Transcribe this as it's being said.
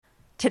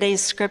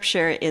Today's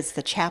scripture is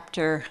the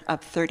chapter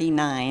of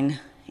 39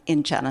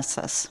 in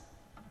Genesis.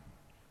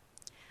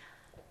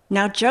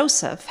 Now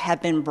Joseph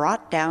had been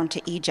brought down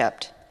to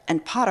Egypt,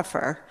 and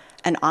Potiphar,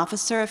 an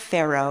officer of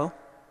Pharaoh,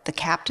 the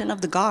captain of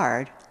the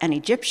guard, an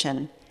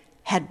Egyptian,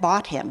 had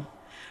bought him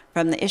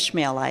from the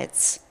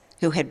Ishmaelites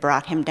who had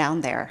brought him down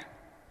there.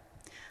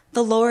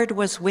 The Lord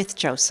was with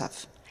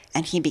Joseph,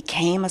 and he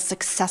became a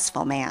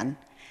successful man,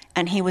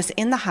 and he was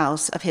in the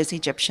house of his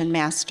Egyptian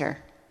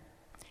master.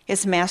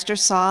 His master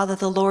saw that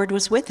the Lord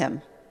was with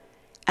him,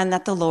 and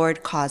that the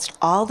Lord caused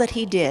all that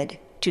he did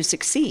to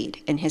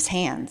succeed in his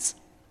hands.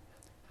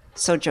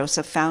 So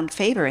Joseph found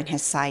favor in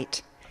his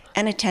sight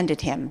and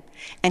attended him,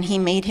 and he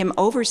made him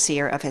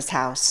overseer of his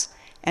house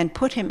and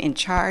put him in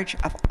charge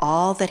of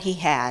all that he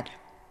had.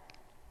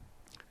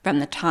 From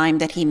the time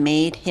that he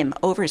made him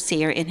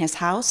overseer in his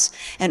house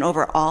and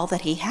over all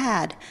that he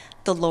had,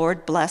 the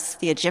Lord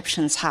blessed the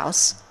Egyptian's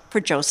house for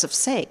Joseph's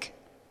sake.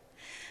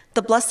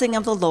 The blessing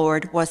of the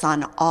Lord was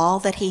on all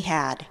that he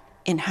had,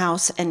 in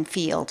house and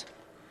field.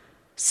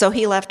 So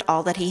he left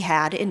all that he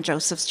had in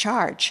Joseph's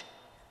charge.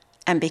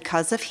 And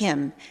because of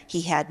him,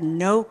 he had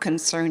no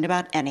concern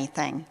about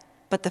anything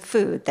but the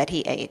food that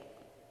he ate.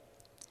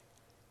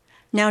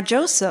 Now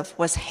Joseph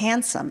was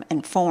handsome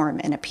in form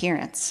and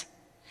appearance.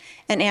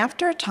 And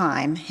after a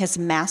time, his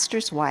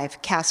master's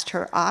wife cast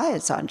her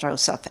eyes on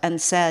Joseph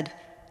and said,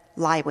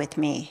 "Lie with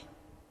me."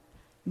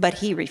 But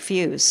he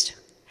refused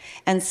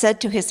and said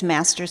to his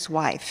master's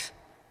wife,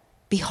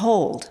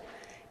 "Behold,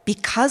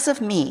 because of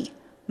me,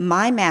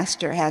 my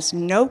master has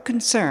no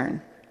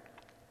concern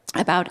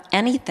about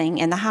anything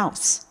in the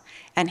house,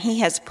 and he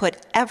has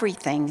put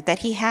everything that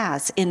he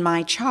has in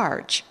my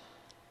charge.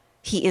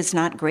 He is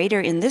not greater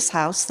in this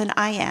house than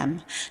I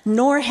am,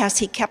 nor has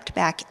he kept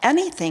back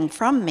anything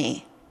from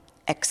me,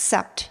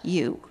 except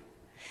you,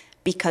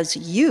 because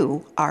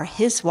you are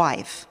his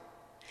wife.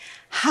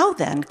 How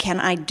then can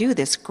I do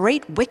this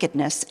great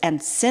wickedness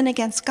and sin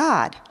against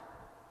God?"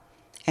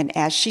 And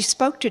as she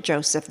spoke to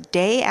Joseph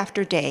day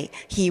after day,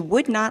 he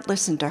would not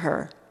listen to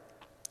her,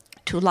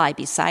 to lie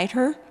beside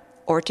her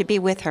or to be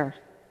with her.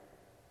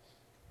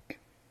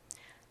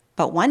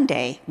 But one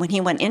day, when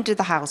he went into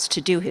the house to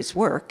do his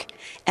work,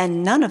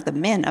 and none of the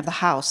men of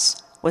the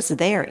house was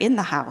there in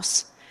the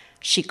house,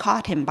 she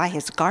caught him by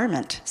his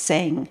garment,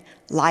 saying,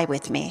 "Lie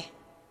with me."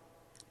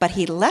 But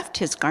he left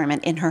his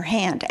garment in her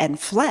hand and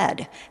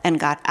fled and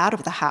got out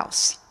of the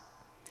house.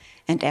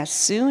 And as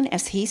soon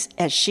as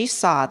she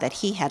saw that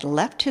he had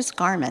left his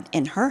garment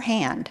in her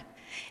hand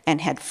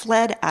and had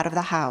fled out of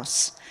the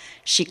house,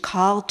 she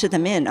called to the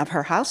men of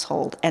her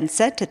household and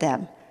said to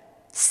them,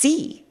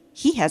 "See,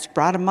 he has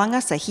brought among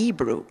us a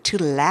Hebrew to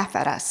laugh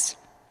at us.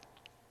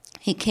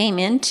 He came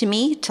in to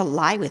me to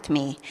lie with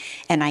me,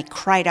 and I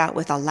cried out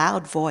with a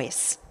loud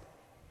voice.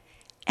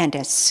 And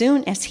as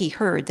soon as he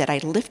heard that I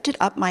lifted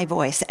up my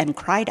voice and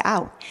cried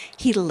out,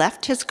 he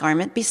left his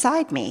garment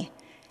beside me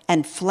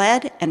and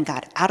fled and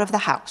got out of the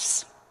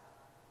house."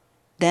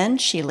 Then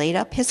she laid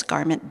up his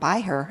garment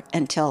by her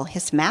until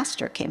his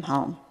master came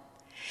home.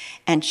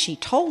 And she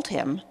told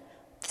him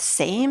the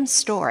same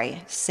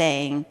story,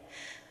 saying,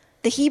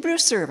 "The Hebrew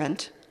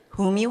servant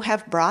whom you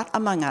have brought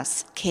among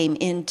us came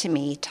in to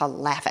me to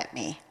laugh at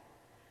me.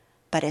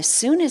 But as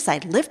soon as I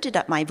lifted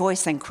up my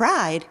voice and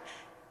cried,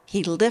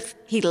 he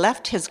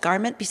left his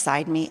garment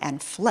beside me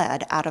and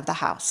fled out of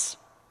the house."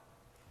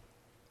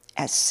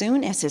 As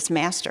soon as his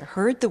master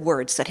heard the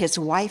words that his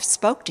wife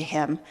spoke to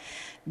him,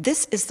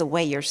 "This is the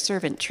way your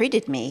servant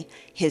treated me,"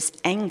 his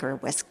anger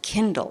was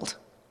kindled.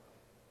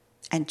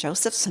 And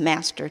Joseph's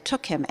master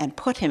took him and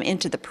put him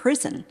into the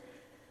prison,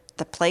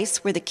 the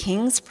place where the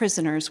king's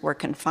prisoners were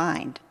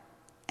confined,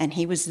 and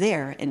he was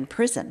there in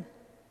prison.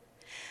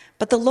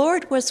 But the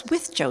Lord was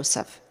with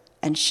Joseph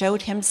and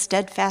showed him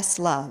steadfast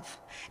love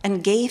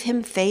and gave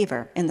him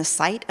favor in the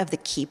sight of the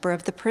keeper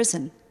of the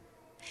prison.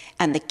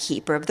 And the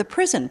keeper of the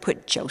prison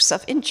put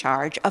Joseph in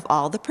charge of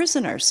all the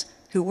prisoners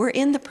who were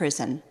in the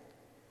prison.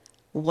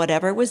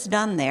 Whatever was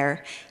done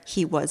there,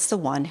 he was the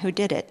one who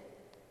did it.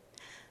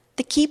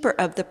 The keeper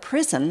of the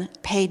prison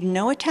paid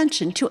no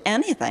attention to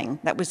anything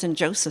that was in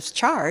Joseph's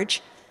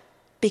charge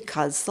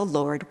because the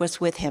Lord was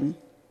with him.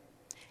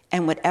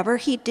 And whatever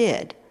he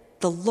did,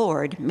 the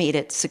Lord made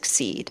it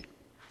succeed.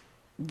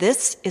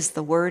 This is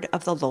the word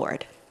of the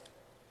Lord.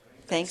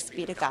 Thanks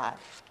be to God.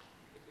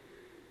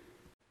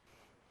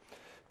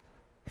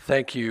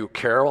 Thank you,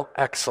 Carol.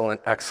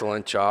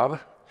 Excellent job.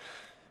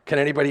 Can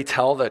anybody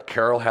tell that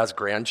Carol has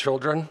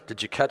grandchildren?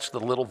 Did you catch the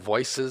little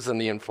voices and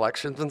the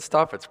inflections and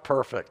stuff? It's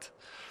perfect.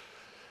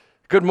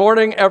 Good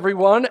morning,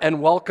 everyone,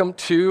 and welcome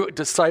to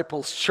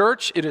Disciples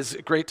Church. It is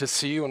great to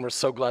see you, and we're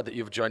so glad that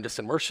you've joined us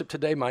in worship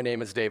today. My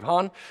name is Dave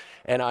Hahn,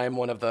 and I am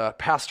one of the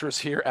pastors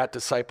here at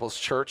Disciples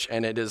Church,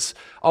 and it is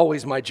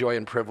always my joy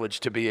and privilege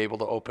to be able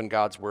to open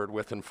God's Word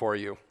with and for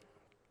you.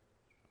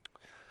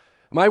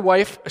 My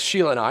wife,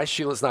 Sheila, and I,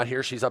 Sheila's not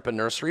here, she's up in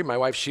nursery. My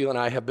wife, Sheila, and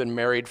I have been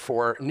married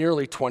for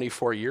nearly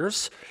 24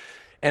 years.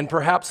 And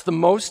perhaps the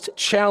most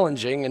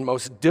challenging and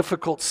most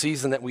difficult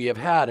season that we have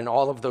had in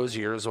all of those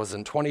years was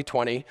in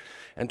 2020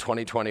 and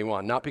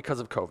 2021, not because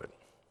of COVID.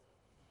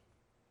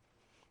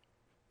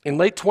 In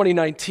late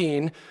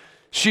 2019,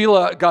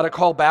 Sheila got a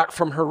call back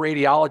from her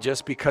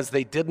radiologist because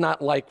they did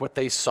not like what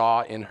they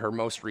saw in her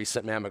most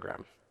recent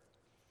mammogram.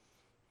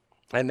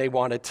 And they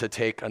wanted to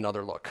take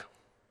another look.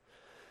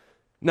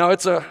 Now,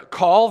 it's a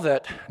call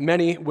that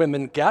many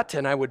women get,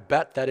 and I would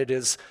bet that it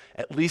is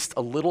at least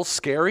a little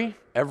scary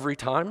every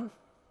time.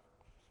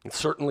 It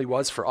certainly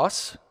was for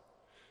us.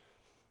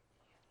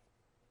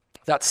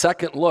 That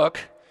second look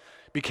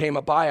became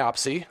a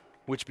biopsy,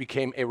 which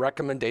became a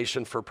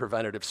recommendation for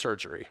preventative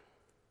surgery.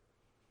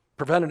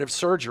 Preventative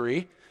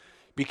surgery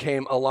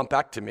became a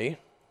lumpectomy,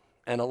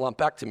 and a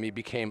lumpectomy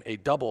became a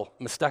double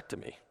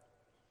mastectomy.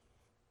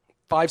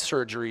 5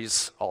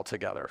 surgeries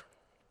altogether.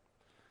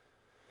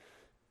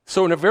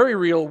 So in a very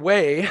real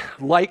way,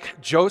 like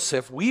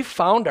Joseph, we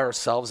found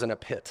ourselves in a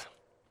pit,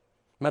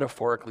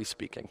 metaphorically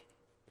speaking.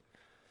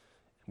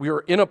 We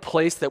were in a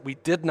place that we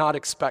did not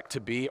expect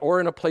to be,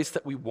 or in a place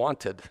that we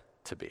wanted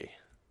to be.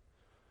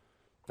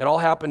 It all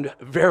happened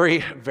very,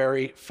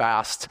 very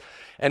fast.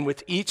 And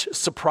with each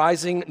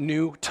surprising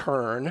new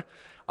turn,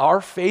 our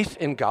faith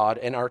in God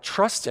and our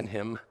trust in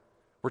Him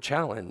were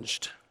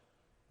challenged.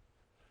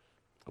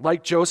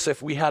 Like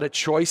Joseph, we had a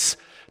choice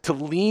to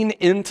lean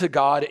into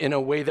God in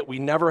a way that we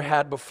never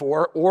had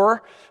before,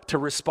 or to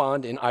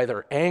respond in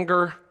either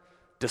anger,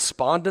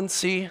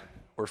 despondency,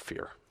 or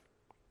fear,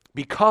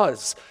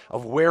 because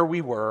of where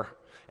we were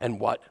and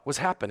what was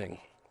happening.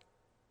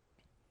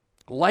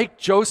 Like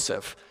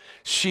Joseph,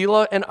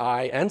 Sheila and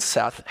I and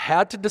Seth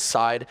had to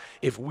decide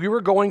if we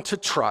were going to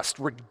trust,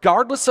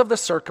 regardless of the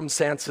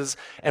circumstances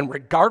and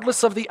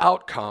regardless of the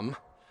outcome,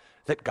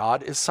 that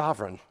God is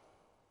sovereign,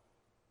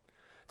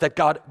 that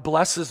God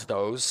blesses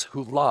those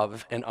who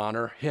love and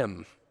honor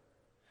Him,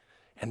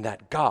 and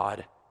that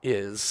God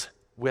is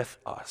with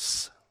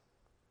us.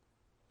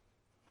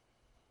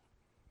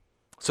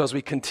 So as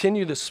we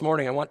continue this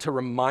morning, I want to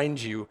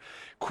remind you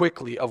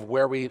quickly of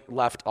where we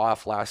left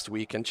off last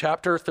week. In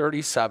chapter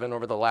 37,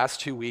 over the last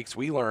 2 weeks,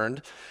 we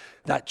learned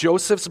that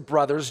Joseph's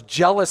brothers,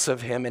 jealous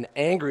of him and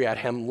angry at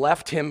him,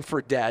 left him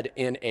for dead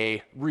in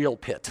a real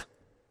pit.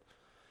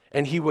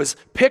 And he was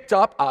picked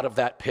up out of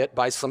that pit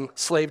by some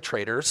slave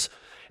traders,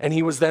 and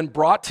he was then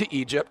brought to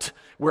Egypt,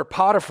 where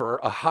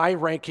Potiphar, a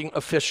high-ranking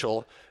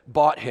official,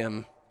 bought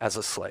him as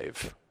a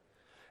slave.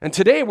 And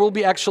today we'll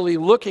be actually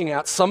looking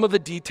at some of the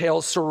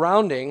details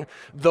surrounding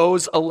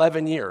those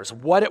 11 years,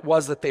 what it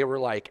was that they were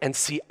like, and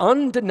see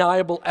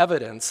undeniable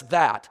evidence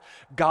that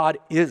God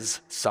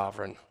is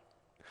sovereign.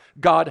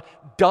 God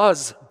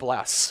does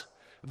bless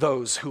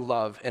those who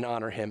love and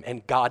honor Him,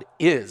 and God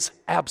is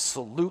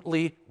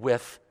absolutely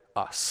with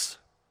us.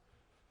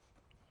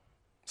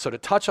 So to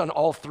touch on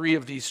all 3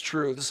 of these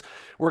truths,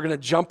 we're going to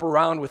jump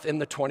around within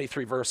the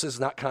 23 verses,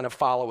 not kind of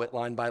follow it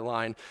line by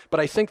line,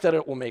 but I think that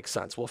it will make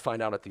sense. We'll find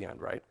out at the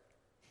end, right?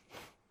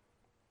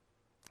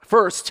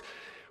 First,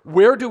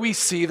 where do we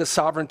see the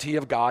sovereignty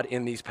of God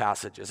in these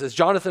passages? As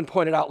Jonathan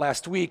pointed out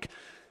last week,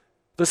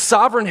 the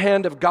sovereign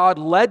hand of God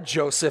led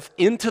Joseph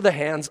into the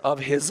hands of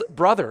his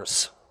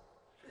brothers,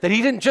 that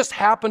he didn't just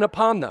happen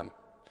upon them.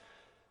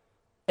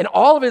 And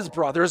all of his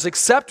brothers,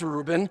 except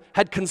Reuben,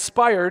 had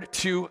conspired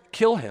to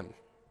kill him.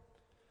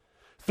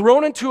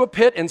 Thrown into a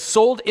pit and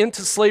sold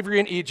into slavery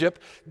in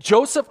Egypt,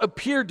 Joseph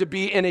appeared to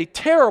be in a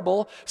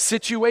terrible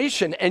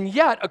situation, and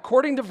yet,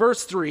 according to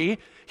verse 3,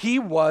 he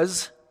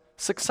was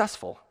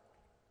successful.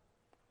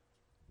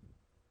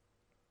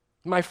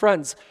 My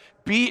friends,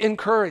 be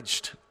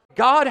encouraged.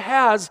 God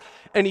has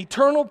an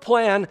eternal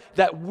plan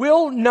that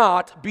will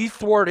not be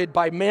thwarted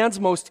by man's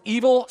most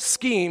evil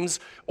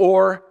schemes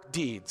or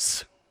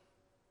deeds.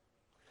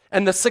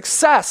 And the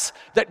success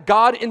that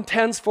God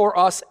intends for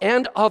us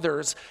and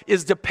others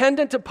is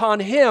dependent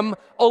upon Him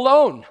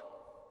alone.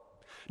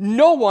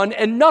 No one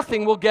and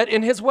nothing will get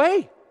in His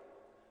way.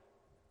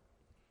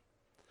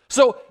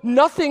 So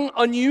nothing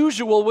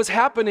unusual was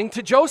happening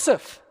to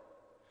Joseph.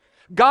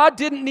 God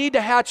didn't need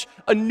to hatch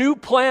a new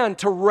plan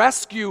to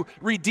rescue,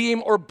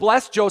 redeem, or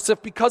bless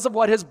Joseph because of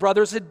what his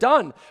brothers had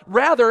done.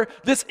 Rather,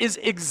 this is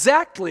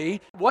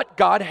exactly what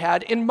God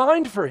had in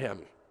mind for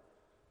him.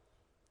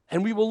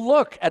 And we will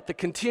look at the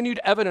continued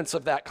evidence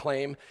of that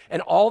claim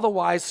and all the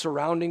whys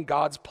surrounding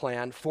God's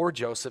plan for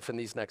Joseph in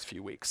these next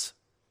few weeks.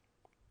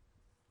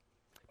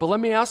 But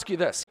let me ask you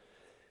this.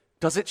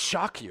 Does it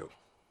shock you?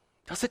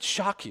 Does it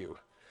shock you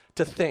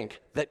to think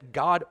that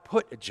God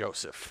put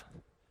Joseph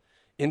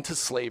into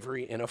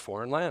slavery in a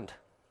foreign land?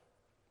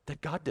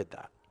 That God did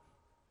that?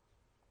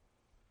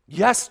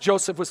 Yes,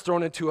 Joseph was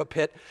thrown into a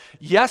pit.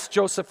 Yes,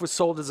 Joseph was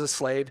sold as a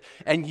slave.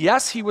 And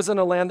yes, he was in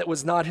a land that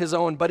was not his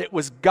own, but it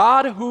was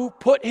God who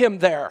put him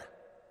there.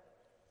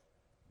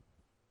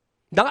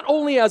 Not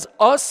only as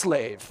a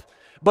slave,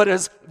 but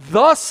as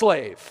the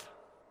slave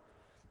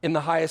in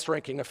the highest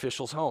ranking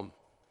official's home.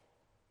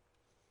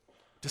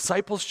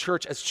 Disciples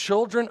Church, as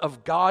children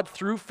of God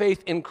through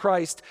faith in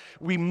Christ,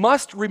 we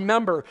must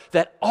remember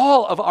that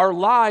all of our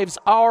lives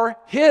are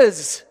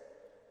His.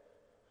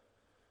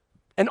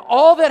 And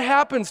all that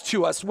happens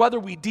to us, whether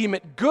we deem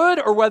it good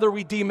or whether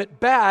we deem it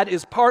bad,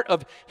 is part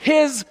of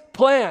his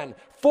plan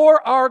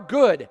for our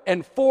good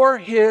and for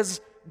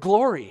his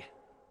glory.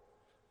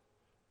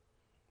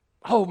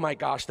 Oh my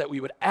gosh, that we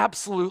would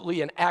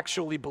absolutely and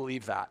actually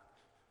believe that.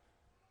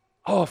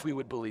 Oh, if we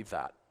would believe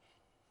that.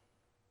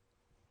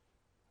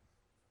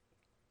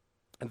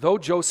 And though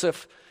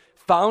Joseph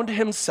found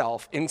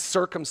himself in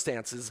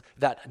circumstances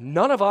that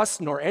none of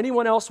us nor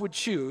anyone else would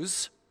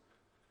choose,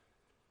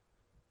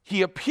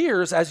 he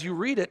appears, as you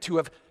read it, to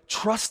have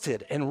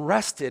trusted and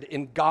rested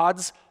in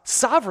God's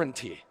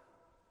sovereignty,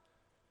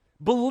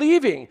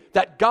 believing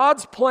that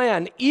God's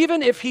plan,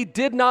 even if he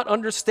did not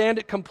understand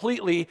it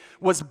completely,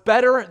 was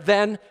better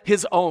than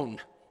his own.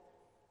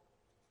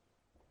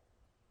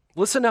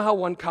 Listen to how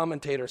one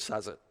commentator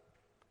says it.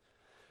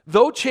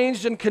 Though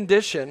changed in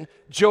condition,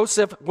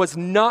 Joseph was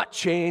not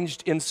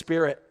changed in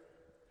spirit.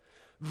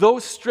 Though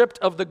stripped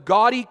of the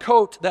gaudy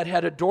coat that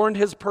had adorned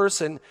his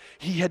person,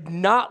 he had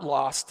not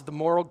lost the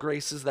moral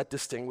graces that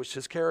distinguished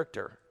his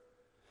character.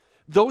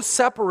 Though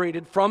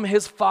separated from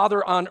his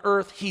Father on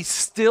earth, he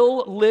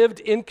still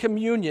lived in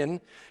communion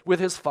with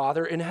his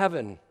Father in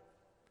heaven.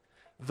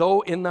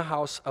 Though in the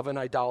house of an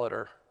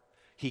idolater,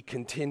 he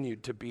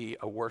continued to be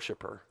a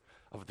worshiper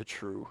of the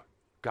true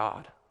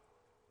God.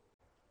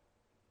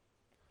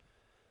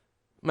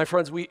 My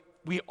friends, we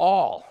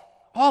all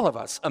of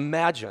us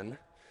imagine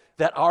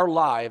that our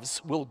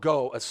lives will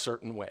go a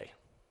certain way.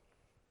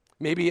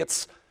 Maybe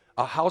it's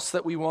a house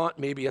that we want,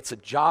 maybe it's a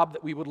job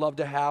that we would love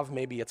to have,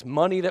 maybe it's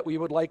money that we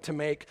would like to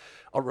make,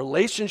 a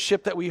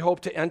relationship that we hope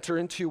to enter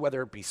into,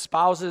 whether it be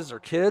spouses or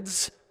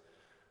kids,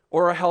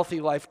 or a healthy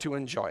life to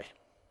enjoy.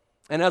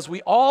 And as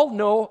we all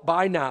know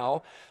by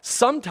now,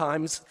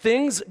 sometimes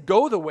things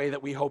go the way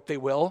that we hope they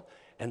will,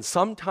 and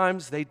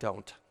sometimes they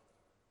don't.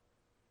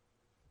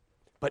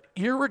 But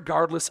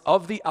irregardless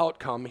of the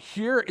outcome,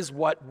 here is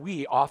what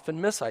we often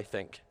miss, I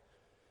think,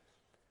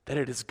 that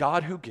it is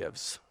God who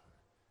gives,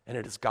 and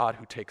it is God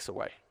who takes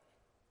away.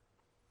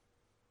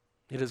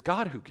 It is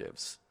God who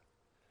gives,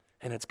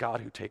 and it's God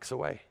who takes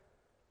away.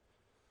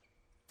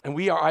 And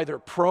we are either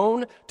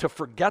prone to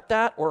forget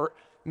that, or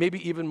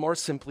maybe even more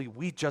simply,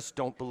 we just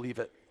don't believe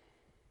it.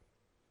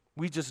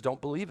 We just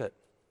don't believe it.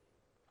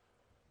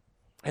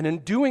 And in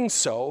doing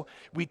so,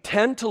 we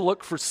tend to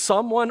look for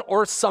someone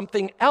or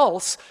something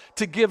else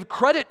to give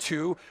credit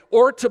to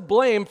or to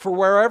blame for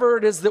wherever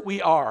it is that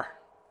we are.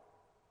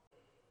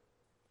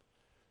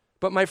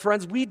 But my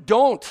friends, we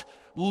don't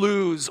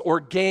lose or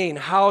gain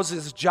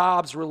houses,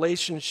 jobs,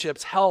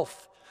 relationships,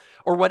 health,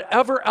 or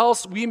whatever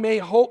else we may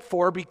hope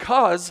for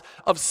because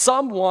of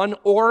someone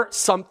or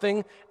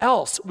something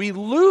else. We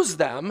lose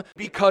them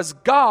because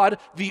God,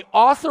 the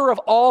author of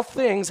all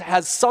things,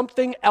 has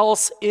something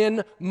else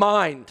in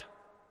mind,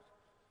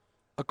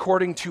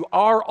 according to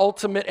our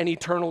ultimate and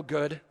eternal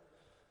good,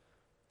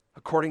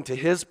 according to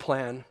his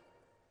plan,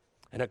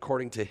 and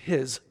according to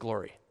his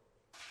glory.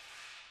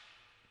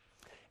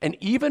 And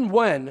even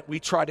when we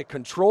try to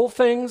control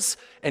things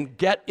and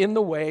get in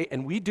the way,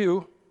 and we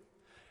do,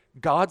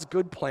 God's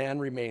good plan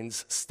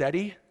remains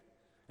steady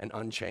and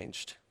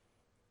unchanged.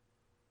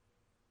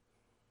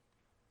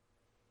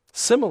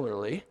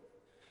 Similarly,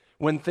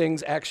 when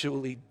things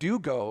actually do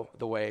go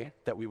the way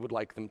that we would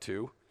like them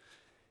to,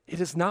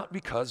 it is not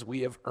because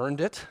we have earned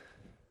it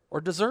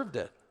or deserved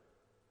it.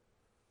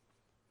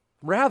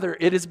 Rather,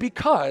 it is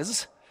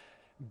because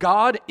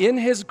God, in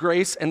his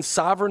grace and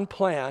sovereign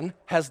plan,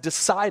 has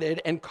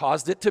decided and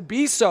caused it to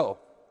be so.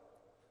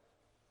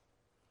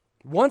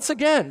 Once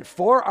again,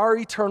 for our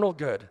eternal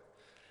good,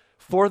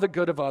 for the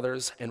good of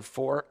others, and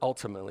for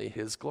ultimately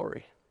his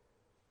glory.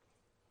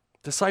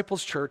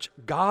 Disciples Church,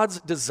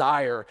 God's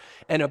desire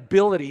and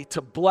ability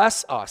to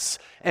bless us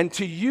and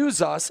to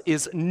use us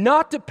is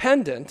not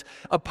dependent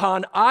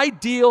upon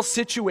ideal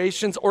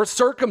situations or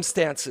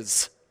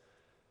circumstances.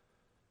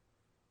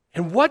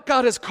 And what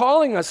God is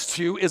calling us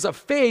to is a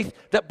faith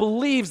that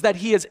believes that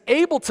he is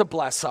able to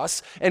bless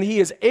us and he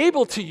is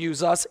able to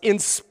use us in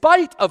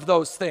spite of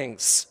those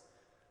things.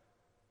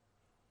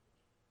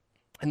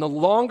 And the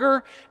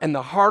longer and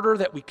the harder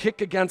that we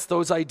kick against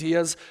those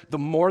ideas, the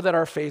more that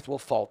our faith will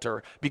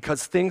falter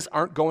because things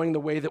aren't going the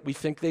way that we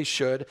think they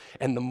should,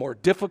 and the more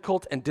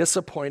difficult and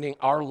disappointing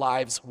our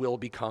lives will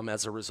become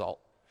as a result.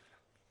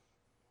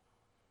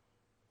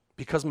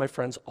 Because, my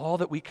friends, all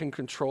that we can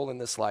control in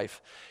this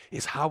life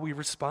is how we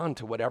respond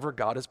to whatever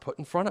God has put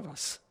in front of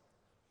us.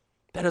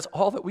 That is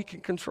all that we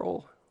can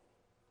control.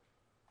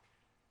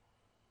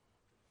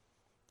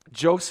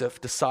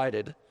 Joseph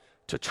decided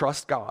to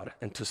trust God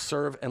and to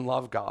serve and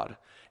love God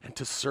and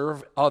to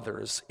serve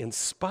others in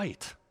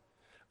spite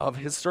of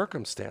his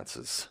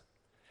circumstances.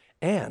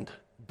 And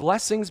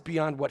blessings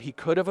beyond what he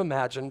could have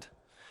imagined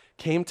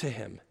came to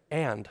him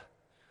and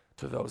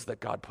to those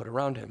that God put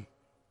around him.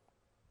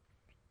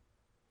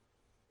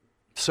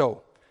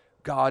 So,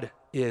 God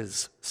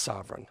is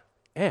sovereign,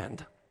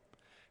 and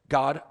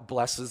God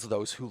blesses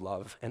those who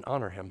love and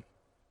honor him.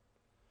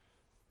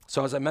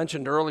 So, as I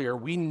mentioned earlier,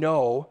 we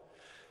know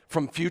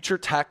from future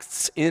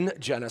texts in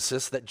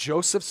Genesis that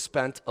Joseph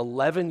spent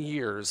 11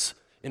 years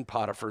in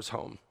Potiphar's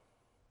home,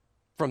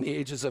 from the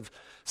ages of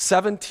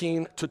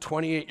 17 to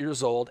 28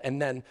 years old,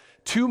 and then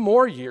 2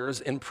 more years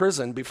in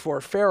prison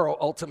before Pharaoh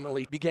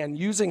ultimately began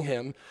using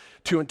him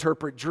to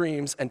interpret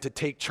dreams and to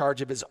take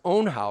charge of his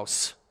own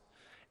house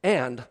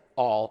and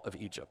all of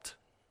Egypt.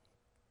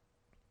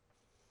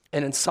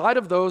 And inside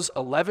of those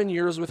 11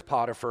 years with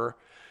Potiphar,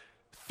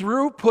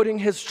 through putting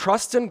his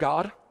trust in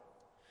God,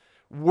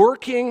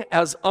 working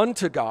as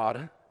unto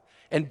God,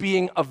 and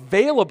being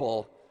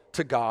available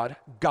to God,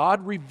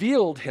 God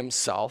revealed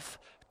himself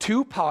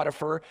to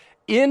Potiphar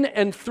in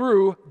and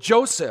through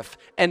Joseph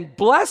and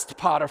blessed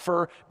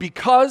Potiphar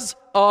because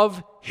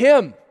of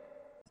him.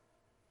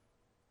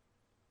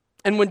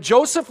 And when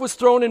Joseph was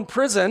thrown in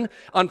prison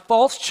on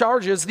false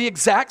charges, the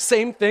exact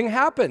same thing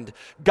happened.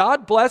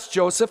 God blessed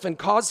Joseph and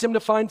caused him to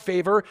find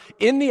favor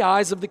in the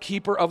eyes of the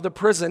keeper of the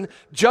prison,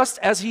 just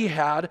as he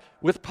had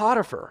with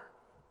Potiphar.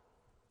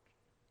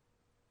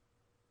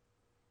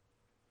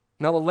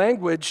 Now, the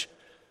language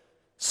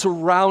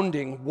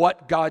surrounding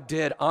what God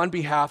did on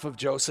behalf of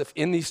Joseph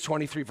in these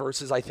 23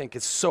 verses, I think,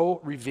 is so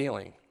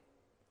revealing.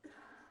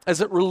 As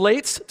it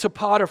relates to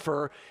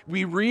Potiphar,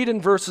 we read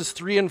in verses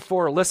 3 and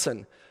 4,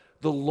 listen,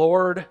 the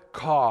Lord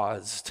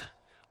caused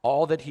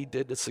all that he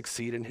did to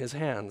succeed in his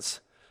hands.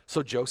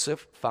 So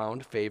Joseph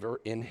found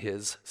favor in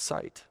his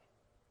sight.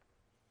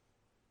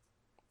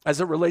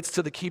 As it relates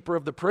to the keeper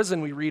of the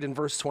prison, we read in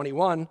verse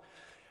 21,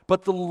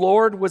 but the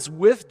Lord was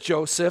with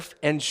Joseph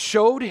and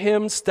showed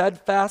him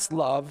steadfast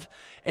love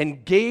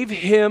and gave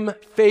him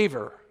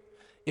favor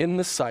in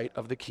the sight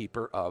of the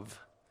keeper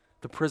of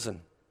the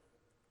prison.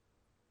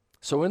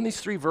 So in these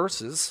 3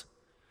 verses,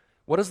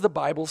 what does the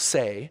Bible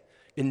say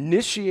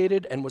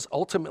initiated and was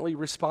ultimately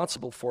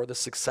responsible for the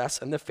success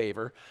and the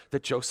favor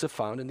that Joseph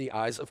found in the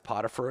eyes of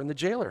Potiphar and the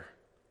jailer?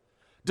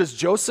 Does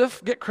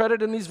Joseph get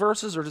credit in these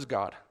verses, or does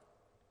God?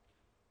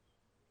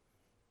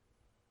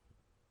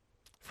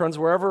 Friends,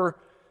 wherever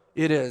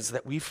it is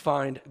that we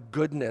find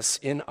goodness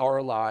in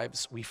our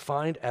lives, we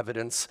find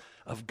evidence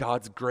of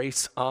God's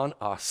grace on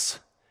us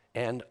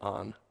and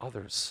on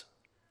others.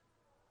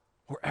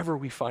 Wherever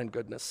we find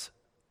goodness.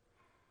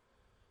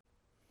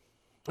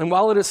 And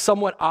while it is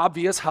somewhat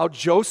obvious how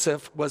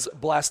Joseph was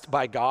blessed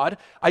by God,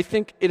 I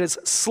think it is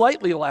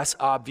slightly less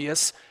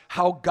obvious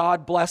how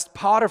God blessed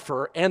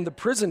Potiphar and the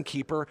prison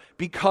keeper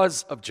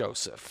because of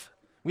Joseph.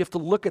 We have to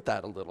look at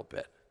that a little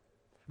bit.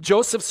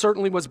 Joseph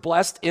certainly was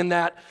blessed in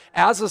that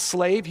as a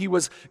slave, he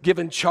was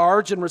given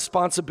charge and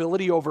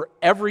responsibility over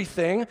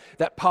everything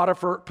that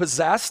Potiphar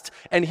possessed,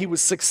 and he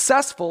was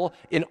successful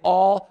in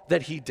all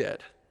that he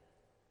did.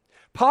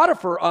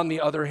 Potiphar, on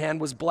the other hand,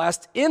 was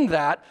blessed in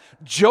that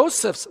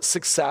Joseph's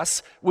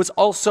success was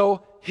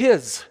also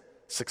his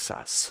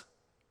success.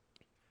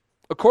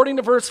 According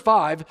to verse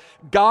 5,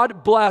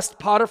 God blessed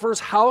Potiphar's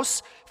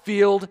house,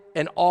 field,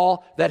 and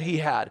all that he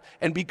had.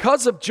 And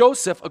because of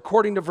Joseph,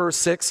 according to verse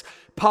 6,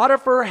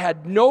 Potiphar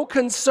had no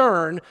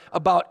concern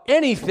about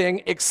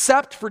anything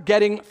except for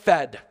getting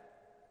fed.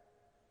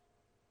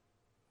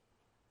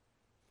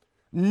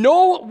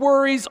 No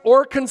worries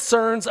or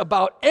concerns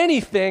about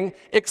anything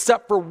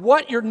except for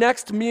what your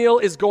next meal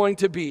is going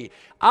to be.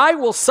 I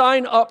will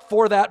sign up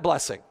for that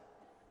blessing.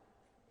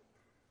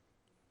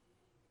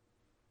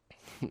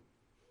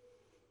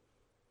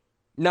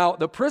 Now,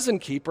 the prison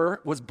keeper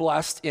was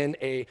blessed in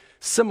a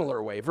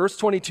similar way. Verse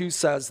 22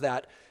 says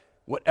that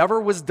whatever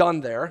was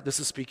done there, this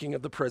is speaking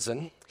of the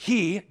prison,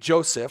 he,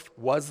 Joseph,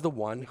 was the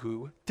one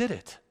who did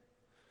it.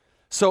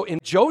 So in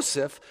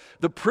Joseph,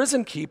 the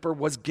prison keeper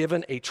was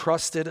given a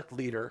trusted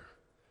leader,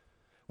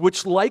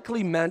 which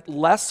likely meant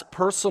less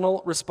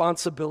personal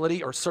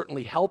responsibility, or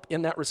certainly help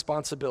in that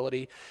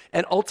responsibility,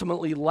 and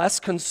ultimately less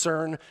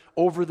concern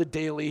over the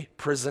daily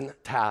prison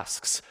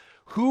tasks.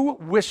 Who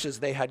wishes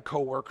they had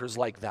coworkers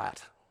like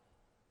that?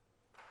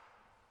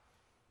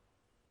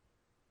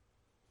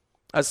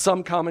 As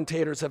some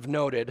commentators have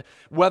noted,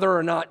 whether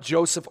or not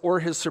Joseph or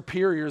his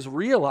superiors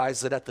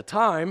realized that at the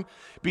time,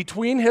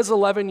 between his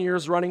 11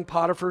 years running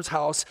Potiphar's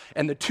house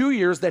and the 2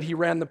 years that he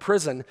ran the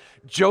prison,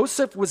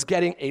 Joseph was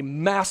getting a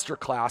master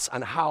class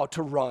on how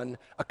to run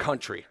a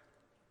country.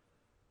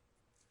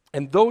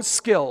 And those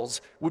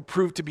skills would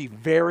prove to be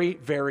very,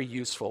 very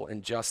useful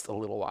in just a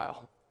little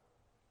while.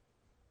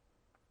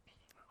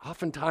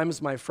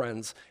 Oftentimes, my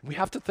friends, we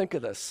have to think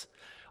of this.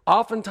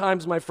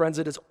 Oftentimes, my friends,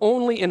 it is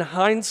only in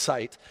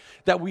hindsight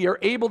that we are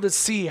able to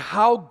see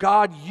how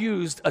God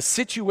used a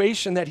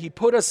situation that he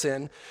put us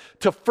in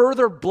to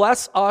further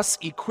bless us,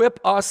 equip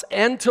us,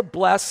 and to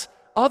bless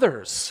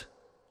others.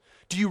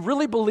 Do you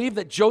really believe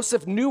that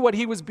Joseph knew what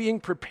he was being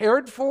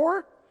prepared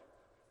for?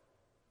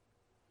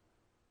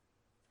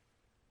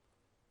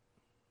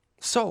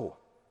 So,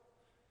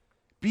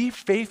 be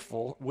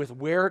faithful with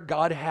where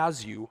God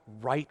has you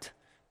right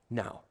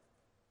now.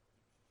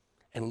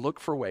 And look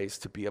for ways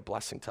to be a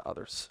blessing to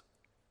others.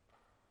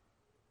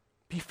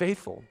 Be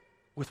faithful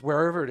with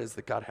wherever it is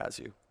that God has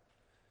you.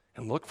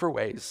 And look for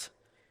ways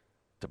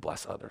to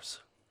bless others.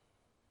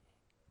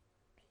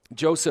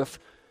 Joseph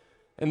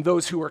and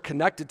those who were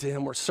connected to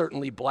him were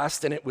certainly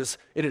blessed, and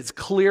it is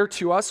clear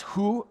to us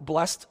who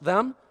blessed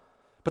them.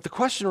 But the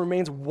question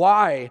remains,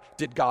 why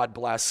did God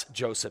bless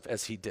Joseph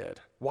as he did?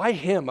 Why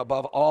him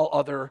above all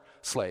other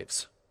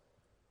slaves?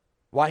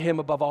 Why him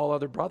above all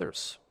other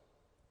brothers?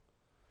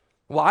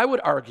 Well, I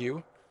would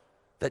argue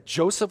that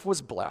Joseph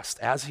was blessed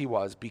as he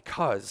was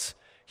because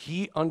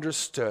he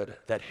understood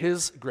that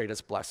his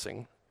greatest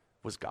blessing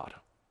was God.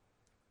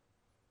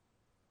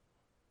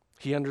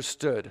 He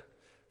understood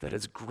that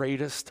his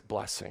greatest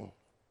blessing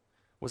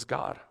was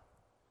God.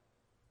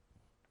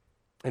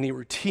 And he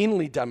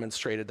routinely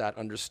demonstrated that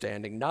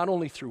understanding, not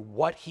only through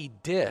what he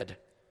did,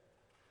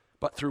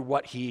 but through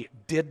what he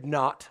did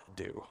not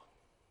do.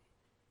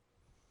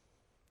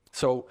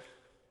 So,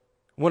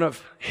 one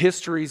of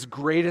history's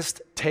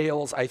greatest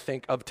tales, I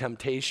think, of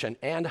temptation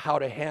and how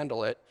to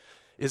handle it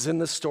is in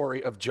the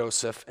story of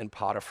Joseph and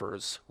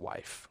Potiphar's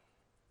wife.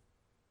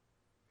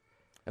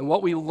 And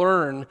what we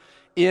learn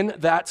in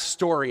that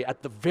story,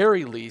 at the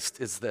very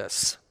least, is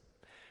this: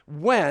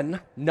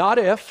 when, not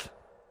if,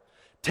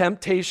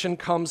 temptation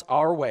comes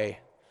our way,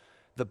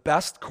 the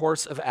best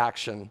course of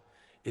action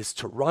is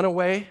to run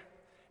away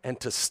and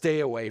to stay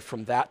away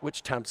from that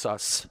which tempts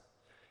us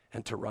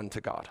and to run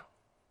to God.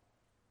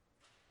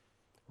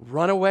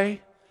 Run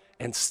away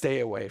and stay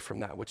away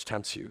from that which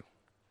tempts you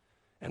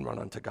and run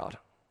unto God.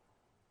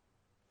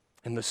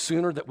 And the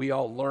sooner that we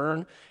all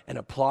learn and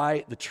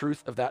apply the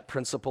truth of that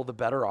principle, the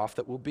better off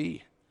that we'll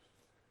be.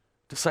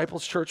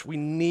 Disciples Church, we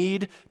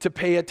need to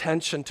pay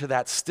attention to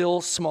that still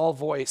small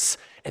voice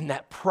and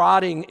that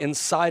prodding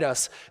inside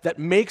us that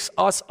makes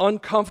us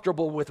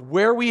uncomfortable with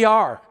where we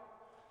are,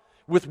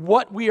 with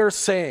what we are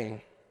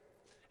saying,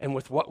 and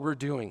with what we're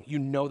doing. You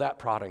know that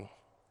prodding.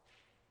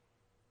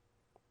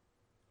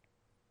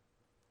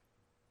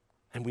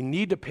 And we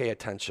need to pay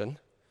attention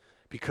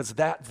because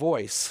that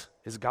voice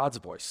is God's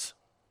voice.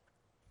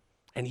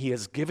 And He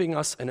is giving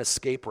us an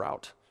escape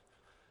route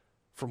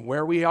from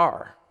where we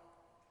are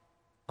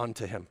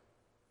unto Him.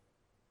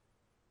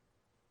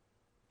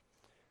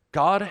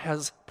 God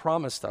has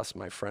promised us,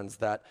 my friends,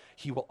 that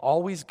He will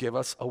always give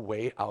us a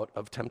way out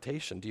of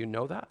temptation. Do you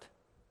know that?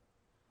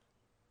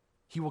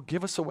 He will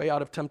give us a way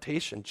out of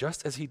temptation,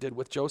 just as He did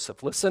with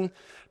Joseph. Listen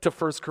to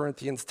 1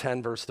 Corinthians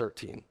 10, verse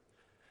 13.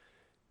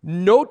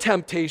 No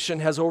temptation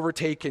has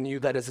overtaken you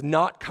that is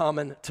not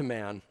common to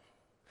man.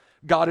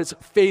 God is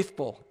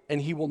faithful, and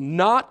He will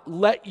not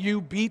let you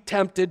be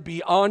tempted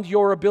beyond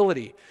your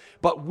ability.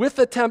 But with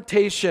the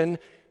temptation,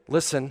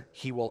 listen,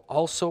 He will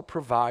also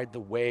provide the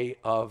way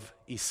of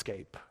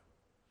escape,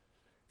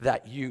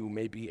 that you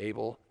may be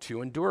able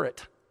to endure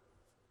it.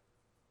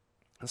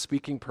 And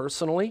speaking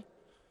personally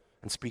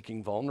and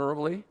speaking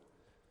vulnerably,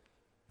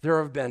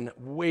 there have been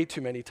way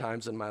too many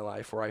times in my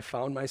life where I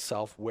found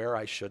myself where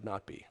I should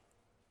not be,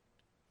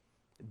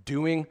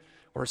 doing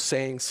or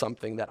saying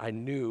something that I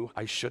knew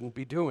I shouldn't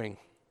be doing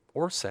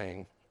or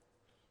saying.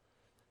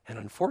 And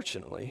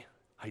unfortunately,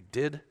 I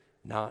did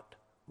not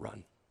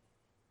run.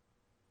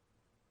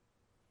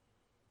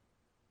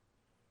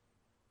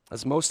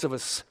 As most of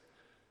us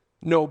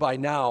know by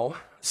now,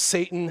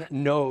 Satan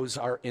knows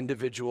our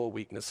individual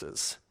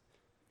weaknesses,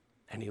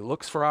 and he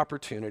looks for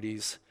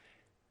opportunities,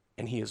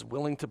 and he is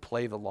willing to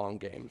play the long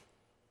game,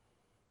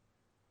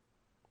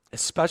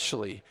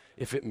 especially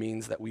if it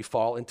means that we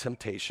fall in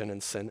temptation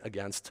and sin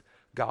against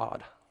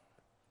God.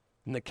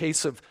 In the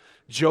case of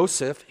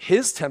Joseph,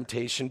 his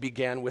temptation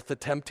began with the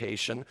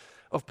temptation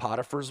of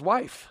Potiphar's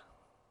wife.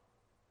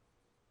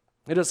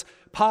 It is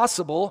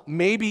possible,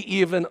 maybe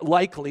even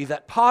likely,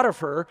 that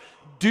Potiphar,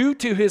 due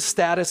to his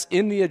status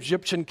in the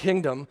Egyptian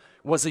kingdom,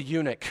 was a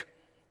eunuch,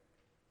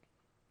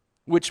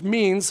 which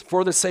means,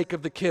 for the sake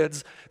of the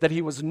kids, that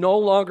he was no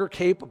longer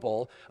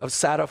capable of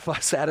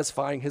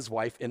satisfying his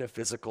wife in a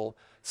physical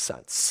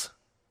sense.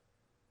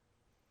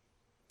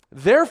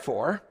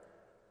 Therefore,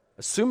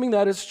 assuming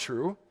that is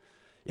true,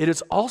 it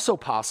is also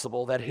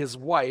possible that his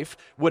wife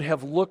would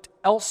have looked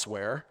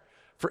elsewhere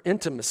for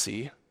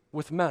intimacy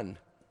with men.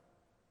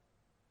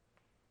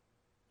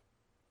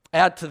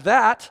 Add to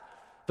that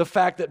the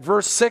fact that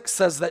verse 6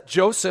 says that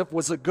Joseph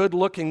was a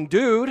good-looking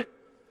dude,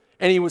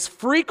 and he was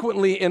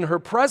frequently in her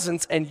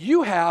presence, and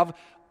you have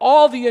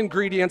all the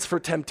ingredients for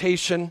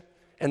temptation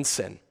and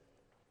sin.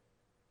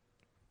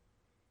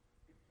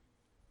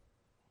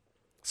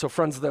 So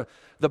friends,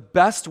 the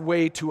best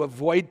way to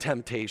avoid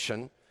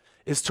temptation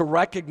is to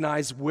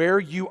recognize where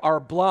you are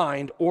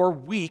blind or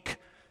weak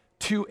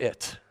to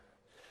it.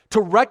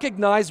 To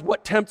recognize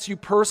what tempts you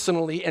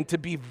personally and to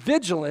be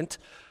vigilant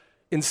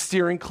in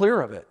steering clear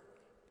of it.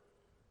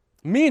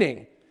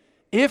 Meaning,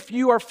 if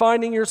you are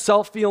finding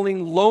yourself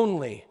feeling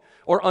lonely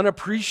or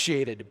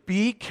unappreciated,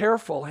 be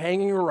careful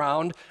hanging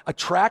around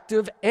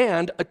attractive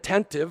and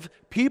attentive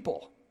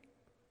people.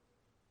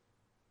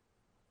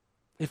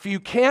 If you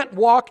can't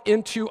walk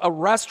into a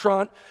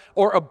restaurant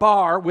or a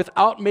bar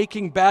without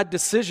making bad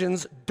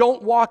decisions,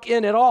 don't walk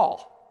in at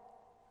all.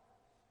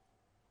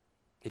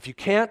 If you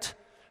can't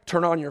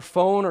turn on your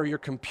phone or your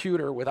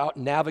computer without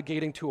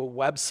navigating to a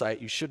website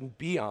you shouldn't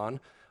be on,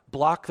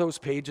 block those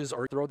pages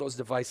or throw those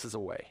devices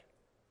away.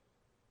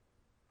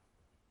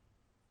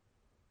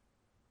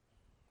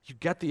 You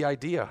get the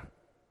idea.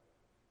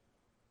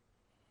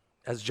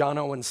 As John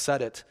Owen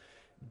said it,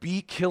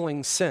 be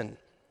killing sin,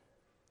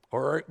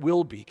 or it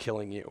will be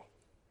killing you.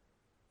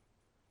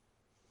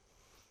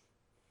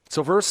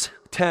 So verse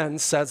 10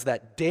 says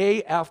that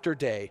day after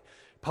day,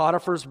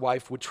 Potiphar's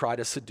wife would try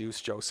to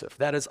seduce Joseph.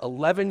 That is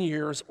 11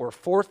 years or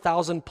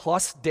 4,000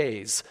 plus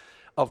days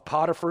of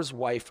Potiphar's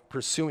wife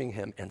pursuing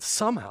him, and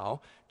somehow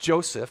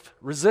Joseph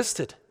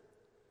resisted.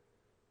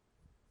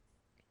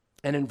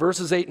 And in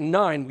verses 8 and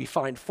 9, we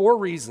find 4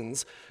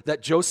 reasons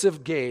that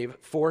Joseph gave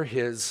for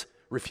his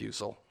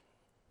refusal.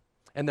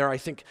 And there, I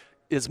think,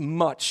 is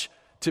much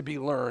to be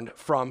learned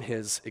from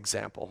his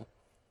example.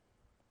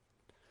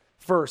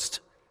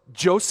 First,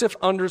 Joseph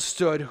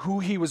understood who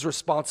he was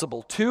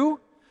responsible to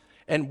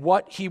and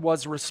what he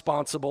was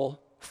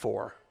responsible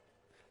for,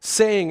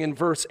 saying in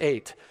verse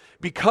 8,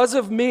 "Because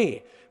of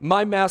me,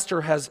 my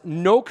master has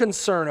no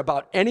concern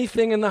about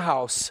anything in the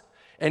house,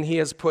 and he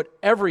has put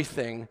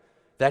everything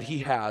that he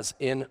has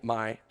in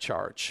my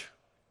charge."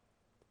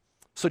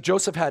 So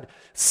Joseph had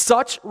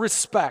such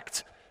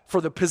respect for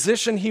the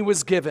position he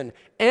was given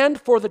and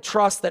for the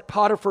trust that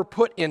Potiphar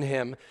put in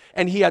him,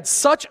 and he had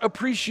such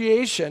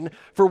appreciation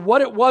for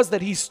what it was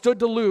that he stood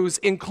to lose,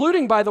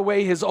 including, by the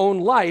way, his own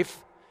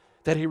life,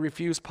 that he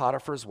refused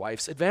Potiphar's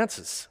wife's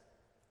advances.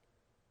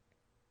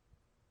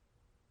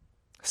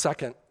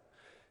 Second,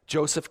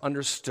 Joseph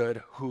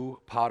understood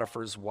who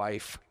Potiphar's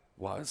wife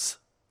was,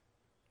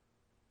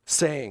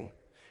 saying,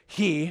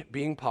 "He,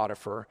 being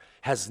Potiphar,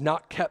 has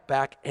not kept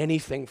back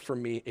anything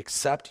from me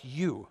except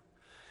you,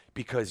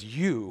 because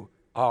you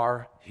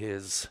are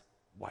his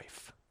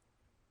wife."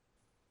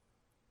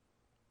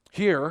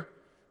 Here,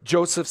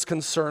 Joseph's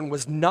concern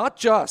was not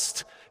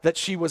just that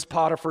she was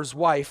Potiphar's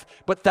wife,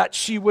 but that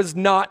she was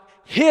not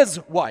his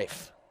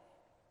wife.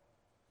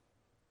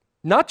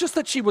 Not just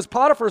that she was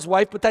Potiphar's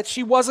wife, but that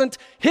she wasn't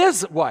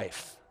his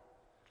wife.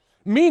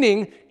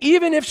 Meaning,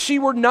 even if she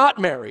were not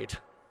married,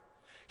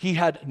 he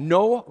had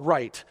no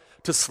right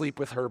to sleep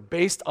with her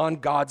based on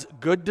God's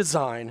good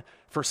design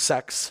for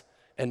sex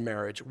and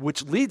marriage,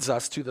 which leads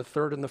us to the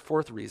third and the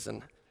fourth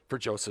reason for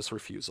Joseph's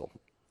refusal.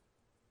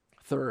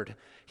 Third,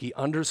 he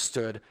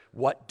understood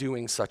what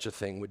doing such a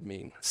thing would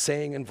mean,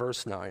 saying in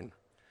verse 9,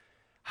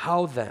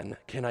 "How then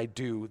can I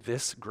do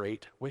this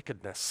great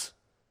wickedness?"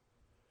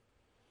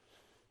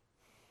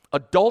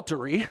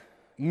 Adultery,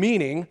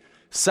 meaning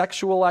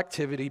sexual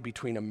activity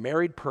between a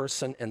married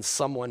person and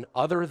someone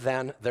other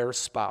than their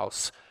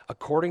spouse,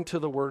 according to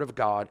the word of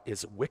God,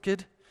 is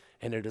wicked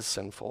and it is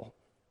sinful.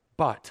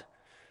 But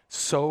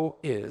so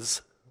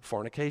is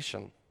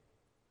fornication,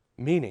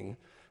 meaning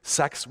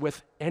sex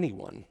with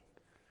anyone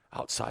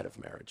outside of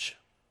marriage.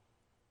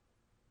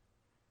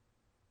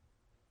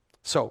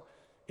 So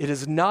it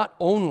is not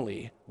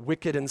only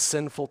wicked and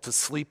sinful to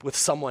sleep with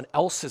someone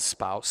else's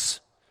spouse,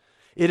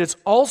 it is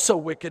also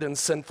wicked and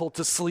sinful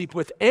to sleep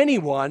with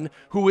anyone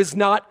who is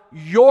not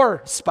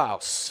your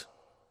spouse.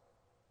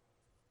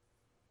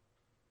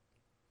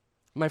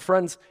 My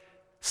friends,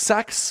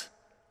 sex,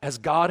 as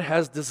God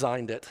has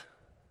designed it,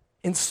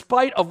 in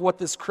spite of what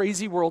this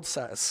crazy world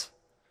says,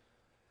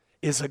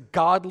 is a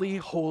godly,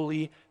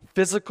 holy,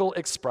 physical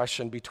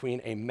expression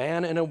between a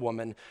man and a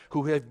woman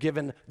who have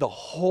given the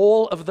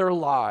whole of their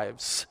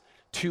lives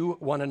to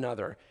one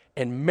another.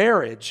 And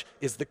marriage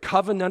is the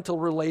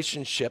covenantal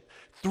relationship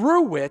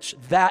through which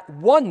that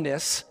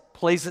oneness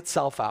plays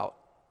itself out.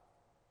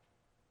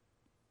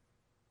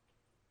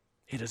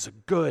 It is a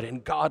good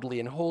and godly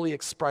and holy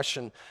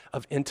expression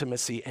of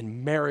intimacy,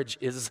 and marriage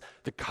is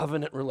the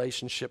covenant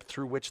relationship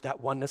through which that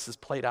oneness is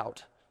played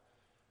out.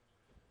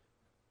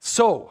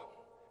 So,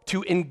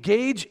 to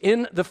engage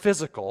in the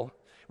physical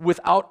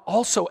without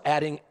also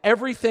adding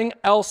everything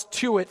else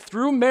to it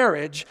through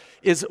marriage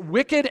is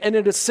wicked and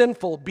it is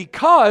sinful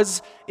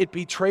because it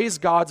betrays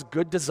God's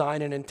good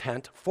design and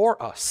intent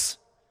for us.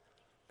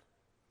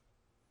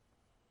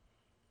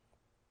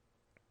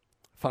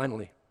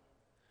 Finally,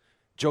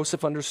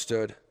 Joseph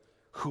understood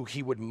who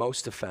he would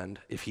most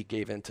offend if he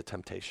gave in to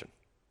temptation,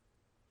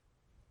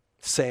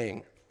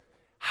 saying,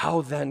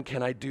 "How then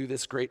can I do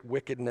this great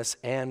wickedness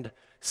and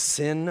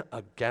sin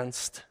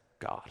against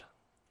God?"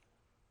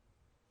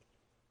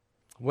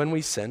 When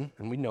we sin,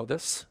 and we know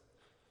this,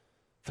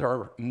 there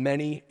are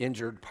many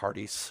injured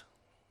parties.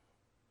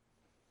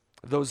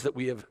 Those that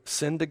we have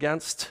sinned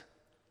against,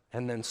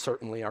 and then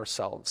certainly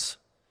ourselves.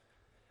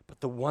 But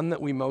the one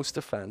that we most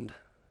offend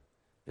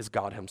is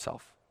God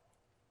himself.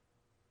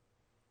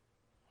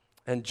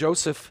 And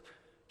Joseph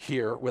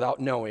here, without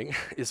knowing,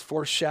 is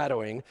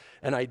foreshadowing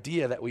an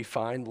idea that we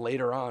find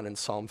later on in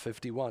Psalm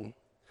 51.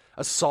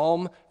 A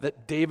psalm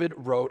that David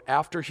wrote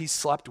after he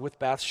slept with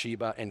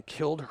Bathsheba and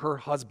killed her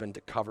husband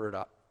to cover it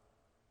up.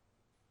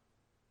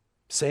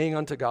 Saying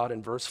unto God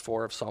in verse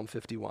 4 of Psalm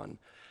 51,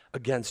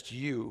 "Against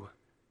you,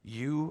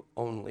 you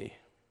only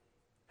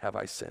have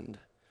I sinned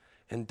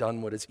and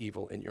done what is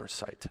evil in your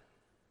sight."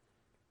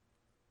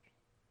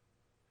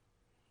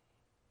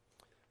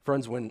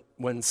 Friends,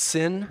 when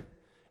sin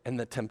and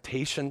the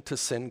temptation to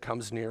sin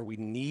comes near, we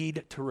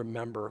need to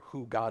remember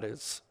who God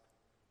is.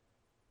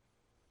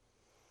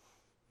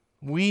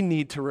 We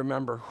need to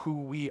remember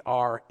who we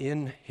are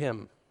in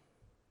him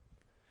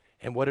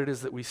and what it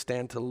is that we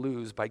stand to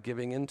lose by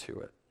giving into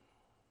it.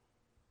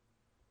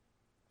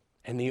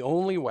 And the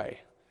only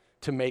way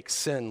to make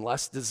sin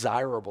less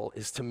desirable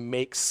is to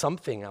make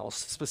something else,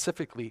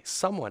 specifically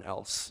someone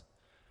else,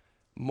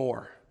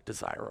 more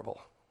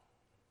desirable.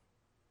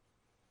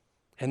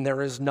 And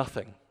there is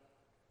nothing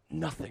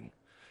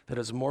that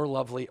is more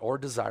lovely or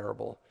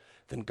desirable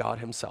than God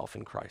himself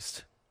in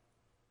Christ.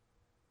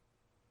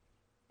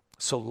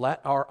 So let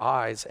our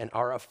eyes and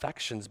our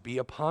affections be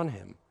upon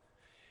him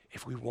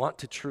if we want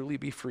to truly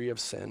be free of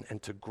sin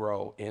and to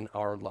grow in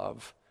our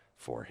love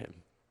for him.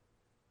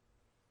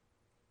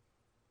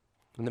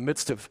 In the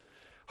midst of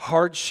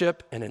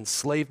hardship and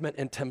enslavement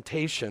and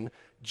temptation,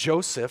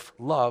 Joseph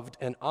loved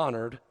and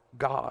honored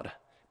God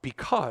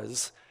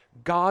because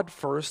God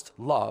first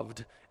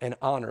loved and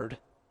honored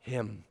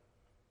him.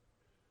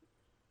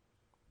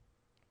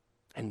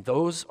 And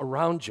those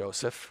around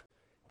Joseph,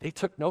 they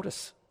took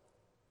notice.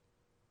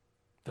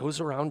 Those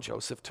around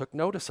Joseph took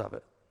notice of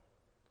it.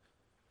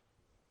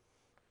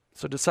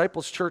 So,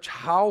 Disciples Church,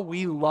 how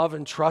we love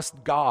and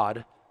trust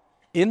God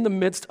in the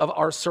midst of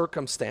our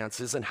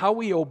circumstances and how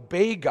we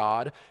obey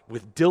God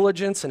with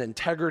diligence and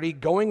integrity,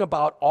 going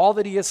about all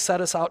that he has set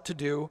us out to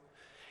do,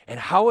 and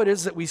how it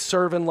is that we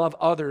serve and love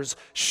others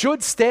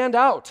should stand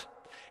out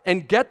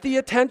and get the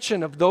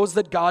attention of those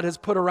that God has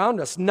put around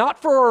us,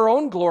 not for our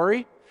own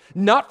glory,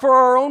 not for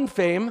our own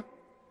fame,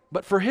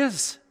 but for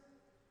his.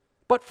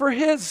 But for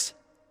his.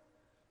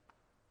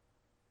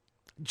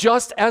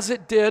 Just as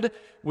it did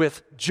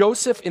with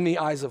Joseph in the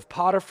eyes of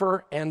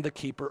Potiphar and the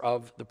keeper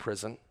of the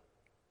prison.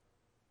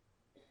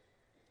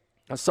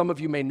 Now, some of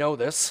you may know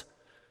this,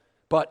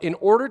 but in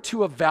order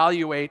to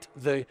evaluate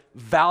the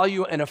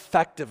value and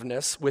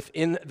effectiveness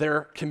within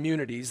their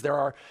communities, there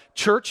are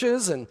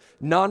churches and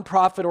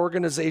nonprofit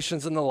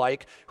organizations and the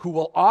like who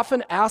will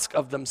often ask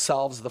of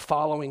themselves the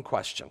following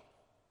question.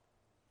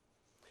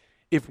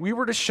 If we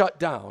were to shut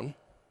down,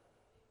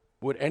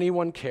 would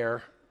anyone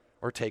care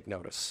or take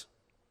notice?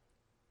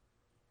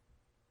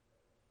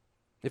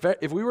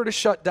 If we were to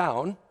shut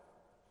down,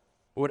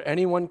 would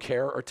anyone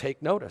care or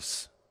take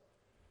notice?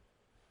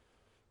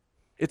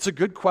 It's a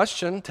good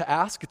question to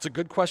ask. It's a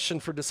good question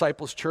for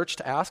Disciples Church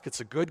to ask.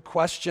 It's a good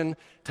question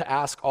to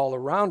ask all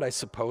around, I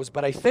suppose.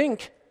 But I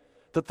think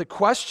that the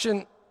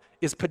question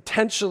is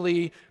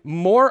potentially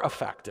more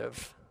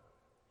effective.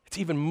 It's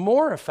even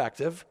more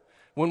effective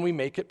when we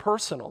make it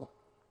personal.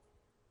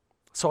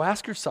 So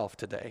ask yourself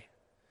today,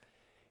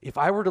 if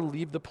I were to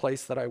leave the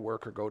place that I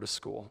work or go to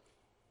school,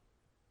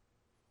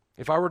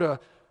 if I were to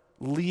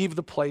leave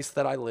the place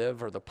that I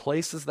live or the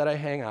places that I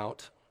hang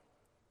out,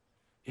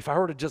 if I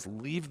were to just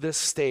leave this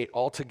state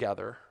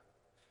altogether,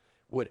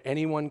 would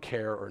anyone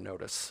care or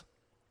notice?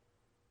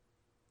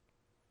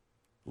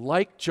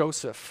 Like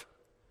Joseph,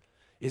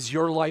 is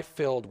your life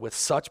filled with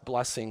such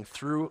blessing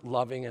through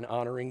loving and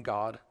honoring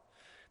God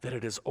that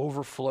it has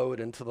overflowed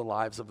into the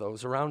lives of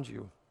those around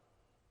you?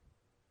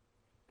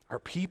 Are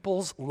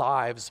people's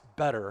lives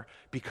better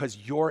because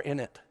you're in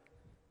it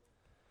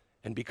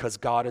and because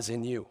God is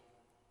in you?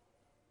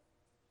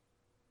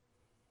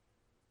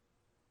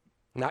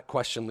 And that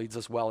question leads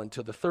us well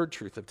into the third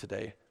truth of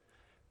today.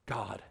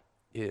 God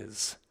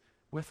is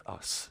with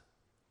us.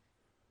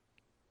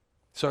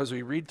 So as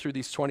we read through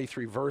these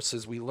 23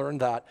 verses, we learn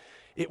that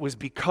it was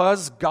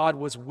because God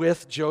was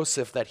with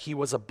Joseph that he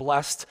was a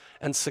blessed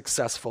and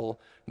successful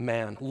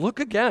man. Look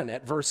again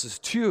at verses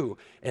 2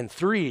 and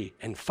 3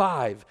 and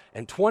 5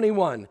 and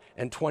 21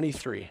 and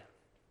 23.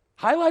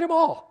 Highlight them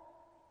all.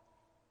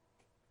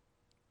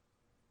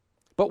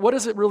 But what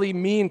does it really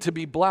mean to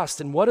be blessed?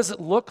 And what does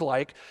it look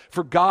like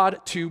for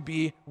God to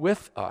be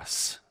with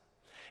us?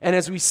 And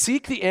as we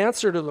seek the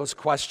answer to those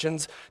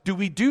questions, do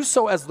we do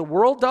so as the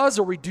world does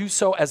or we do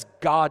so as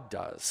God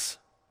does?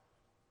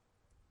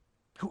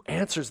 Who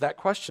answers that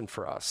question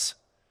for us?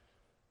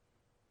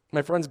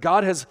 My friends,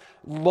 God has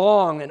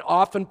long and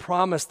often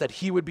promised that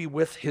he would be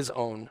with his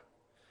own.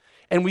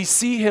 And we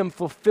see him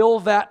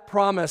fulfill that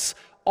promise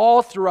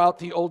all throughout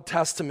the Old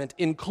Testament,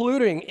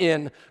 including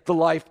in the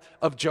life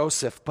of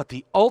Joseph. But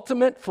the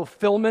ultimate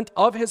fulfillment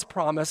of his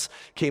promise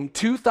came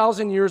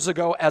 2,000 years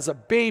ago as a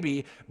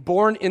baby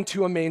born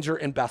into a manger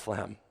in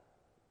Bethlehem.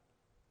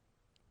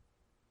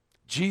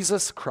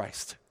 Jesus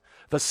Christ,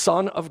 the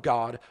Son of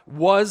God,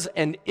 was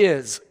and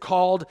is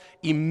called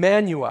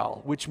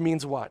Emmanuel, which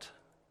means what?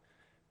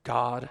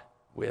 God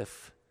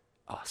with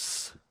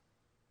us.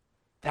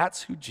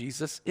 That's who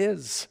Jesus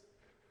is.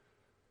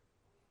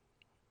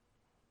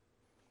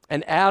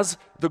 And as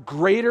the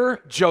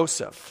greater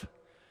Joseph,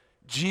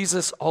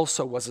 Jesus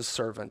also was a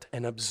servant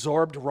and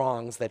absorbed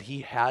wrongs that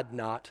he had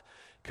not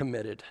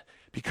committed.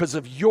 Because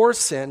of your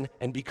sin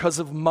and because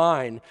of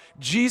mine,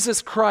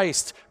 Jesus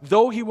Christ,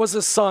 though he was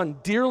a son,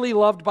 dearly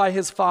loved by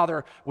his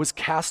Father, was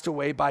cast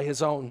away by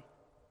his own.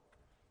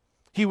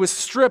 He was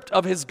stripped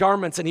of his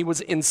garments and he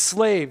was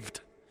enslaved.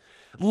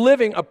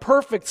 Living a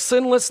perfect,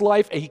 sinless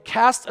life, he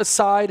cast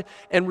aside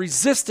and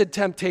resisted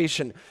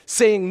temptation,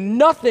 saying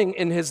nothing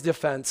in his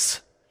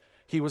defense.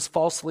 He was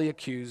falsely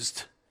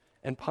accused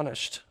and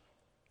punished.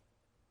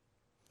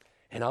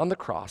 And on the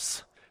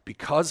cross,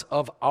 because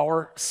of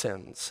our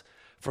sins,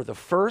 for the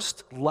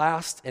first,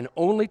 last, and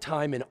only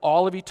time in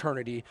all of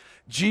eternity,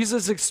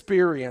 Jesus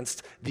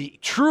experienced the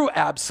true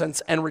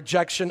absence and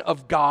rejection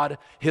of God,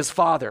 his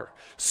Father,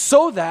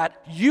 so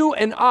that you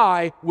and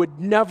I would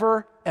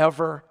never,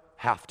 ever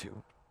have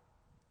to.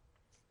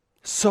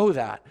 So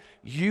that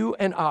you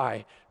and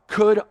I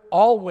could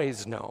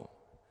always know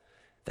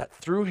that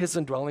through his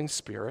indwelling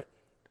Spirit,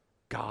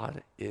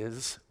 God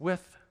is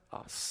with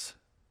us.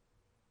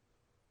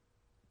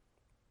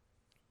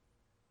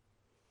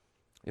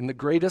 In the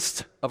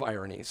greatest of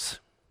ironies,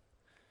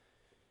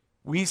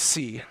 we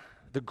see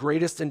the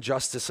greatest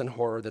injustice and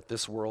horror that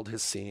this world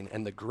has seen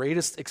and the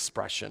greatest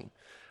expression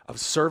of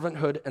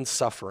servanthood and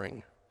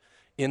suffering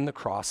in the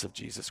cross of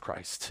Jesus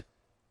Christ.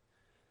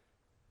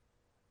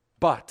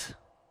 But,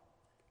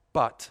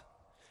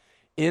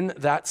 in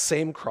that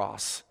same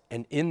cross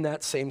and in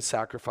that same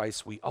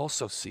sacrifice, we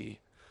also see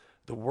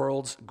the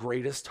world's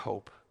greatest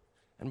hope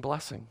and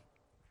blessing.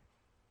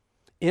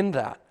 In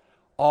that,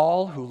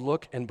 all who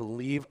look and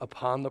believe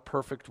upon the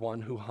perfect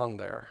one who hung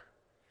there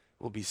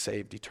will be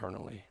saved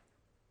eternally.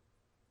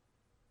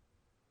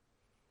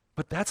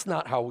 But that's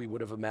not how we would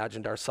have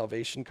imagined our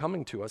salvation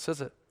coming to us, is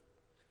it?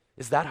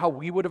 Is that how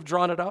we would have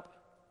drawn it up?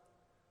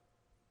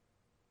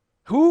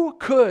 Who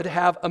could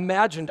have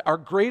imagined our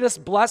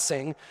greatest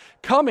blessing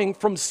coming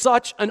from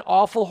such an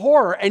awful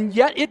horror? And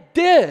yet it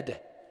did.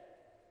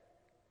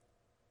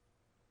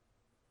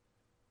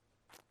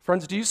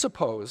 Friends, do you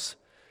suppose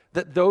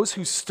that those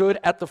who stood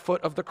at the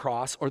foot of the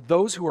cross or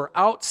those who were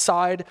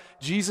outside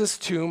Jesus'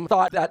 tomb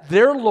thought that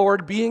their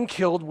Lord being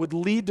killed would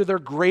lead to their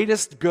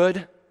greatest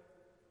good?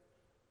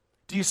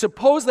 Do you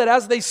suppose that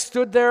as they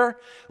stood there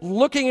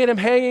looking at him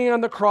hanging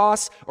on the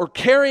cross or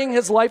carrying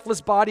his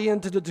lifeless body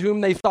into the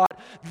tomb, they thought,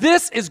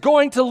 this is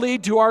going to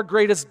lead to our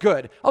greatest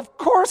good? Of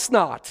course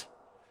not.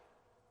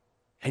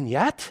 And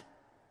yet,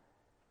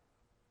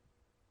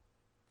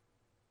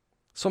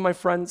 so my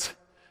friends,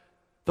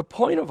 the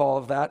point of all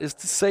of that is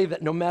to say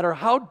that no matter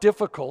how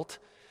difficult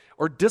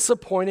or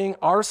disappointing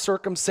our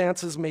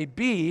circumstances may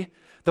be,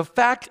 the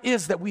fact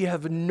is that we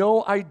have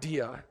no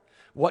idea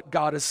what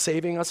God is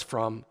saving us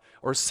from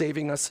or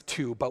saving us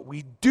to, but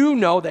we do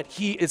know that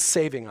he is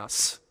saving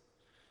us,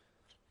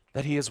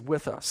 that he is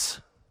with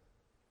us,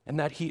 and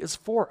that he is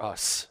for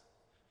us.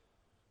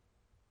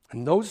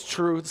 And those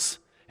truths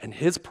and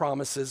his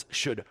promises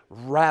should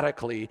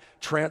radically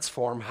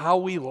transform how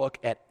we look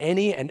at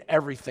any and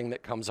everything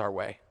that comes our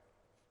way.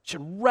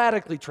 Should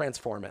radically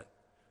transform it.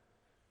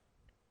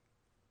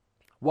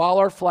 While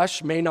our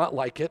flesh may not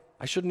like it,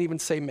 I shouldn't even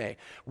say may,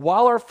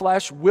 while our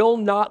flesh will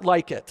not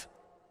like it,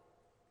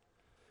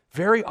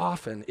 very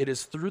often it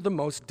is through the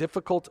most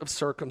difficult of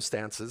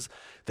circumstances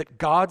that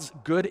God's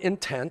good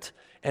intent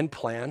and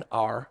plan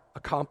are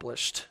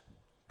accomplished.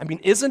 I mean,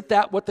 isn't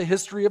that what the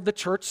history of the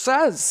church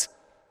says?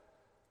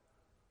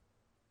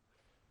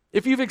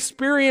 If you've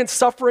experienced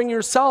suffering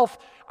yourself,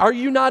 are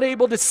you not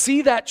able to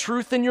see that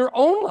truth in your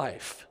own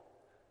life?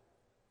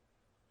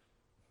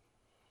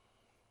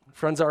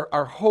 Friends,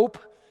 our hope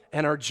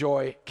and our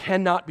joy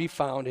cannot be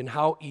found in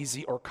how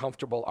easy or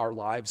comfortable our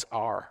lives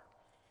are.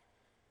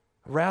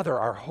 Rather,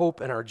 our hope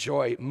and our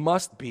joy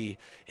must be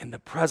in the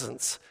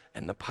presence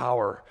and the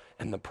power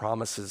and the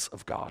promises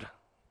of God.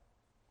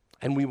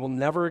 And we will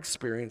never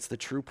experience the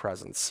true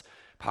presence,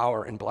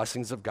 power, and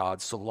blessings of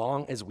God so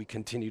long as we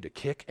continue to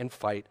kick and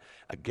fight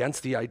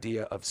against the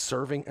idea of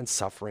serving and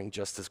suffering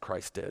just as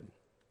Christ did.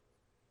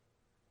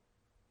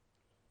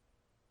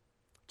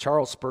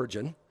 Charles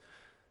Spurgeon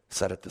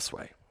said it this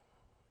way: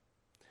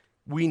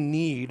 we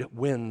need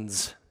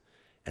winds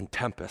and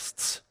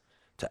tempests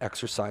to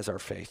exercise our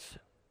faith,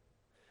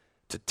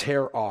 to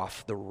tear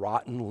off the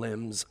rotten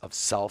limbs of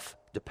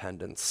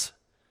self-dependence,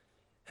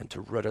 and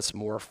to root us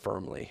more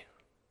firmly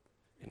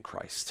in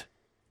Christ.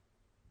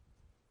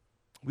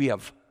 We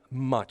have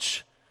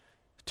much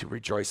to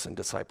rejoice in,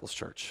 Disciples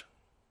Church,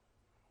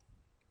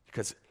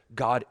 because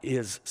God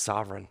is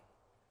sovereign,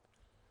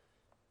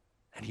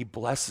 and he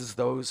blesses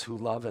those who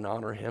love and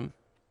honor him.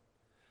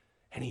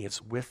 And he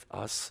is with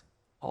us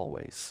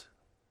always.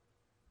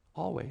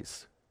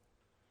 Always.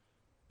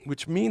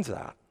 Which means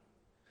that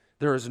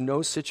there is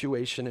no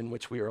situation in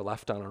which we are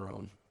left on our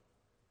own.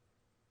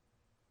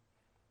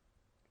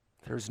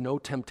 There is no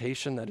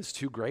temptation that is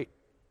too great.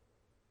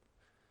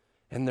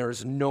 And there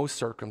is no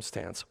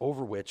circumstance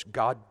over which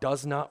God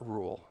does not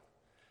rule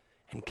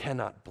and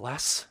cannot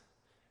bless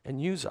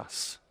and use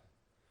us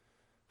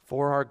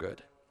for our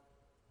good,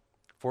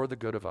 for the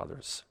good of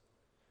others,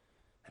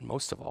 and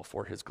most of all,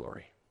 for his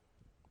glory.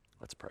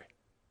 Let's pray.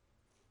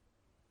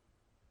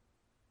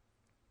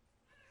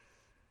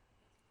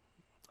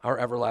 Our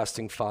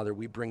everlasting Father,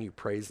 we bring you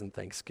praise and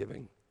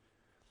thanksgiving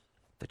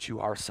that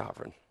you are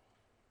sovereign,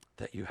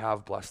 that you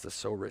have blessed us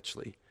so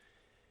richly,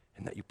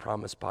 and that you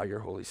promise by your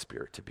Holy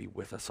Spirit to be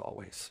with us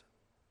always.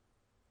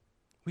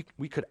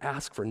 We could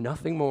ask for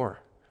nothing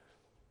more.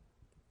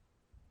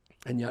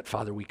 And yet,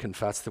 Father, we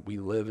confess that we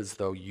live as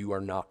though you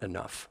are not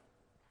enough.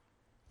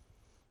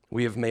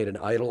 We have made an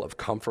idol of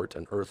comfort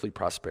and earthly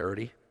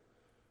prosperity.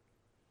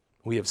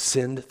 We have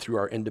sinned through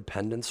our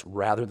independence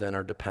rather than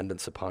our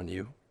dependence upon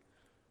you.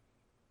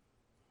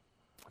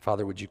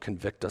 Father, would you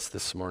convict us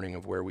this morning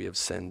of where we have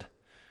sinned,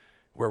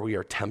 where we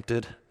are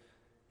tempted,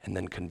 and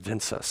then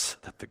convince us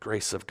that the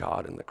grace of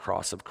God and the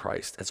cross of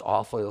Christ, as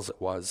awful as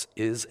it was,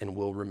 is and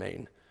will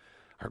remain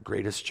our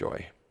greatest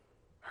joy,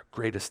 our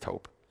greatest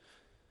hope,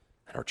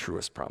 and our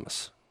truest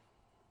promise.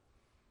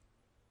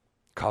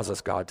 Cause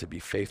us, God, to be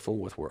faithful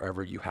with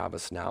wherever you have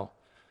us now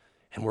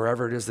and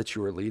wherever it is that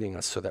you are leading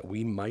us, so that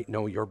we might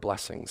know your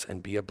blessings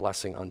and be a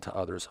blessing unto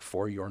others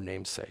for your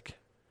name's sake.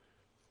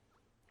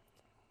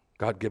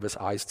 God, give us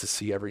eyes to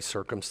see every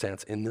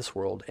circumstance in this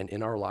world and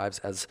in our lives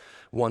as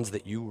ones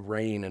that you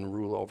reign and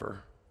rule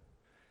over,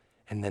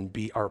 and then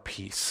be our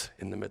peace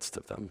in the midst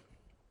of them.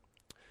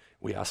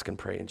 We ask and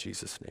pray in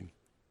Jesus' name.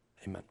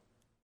 Amen.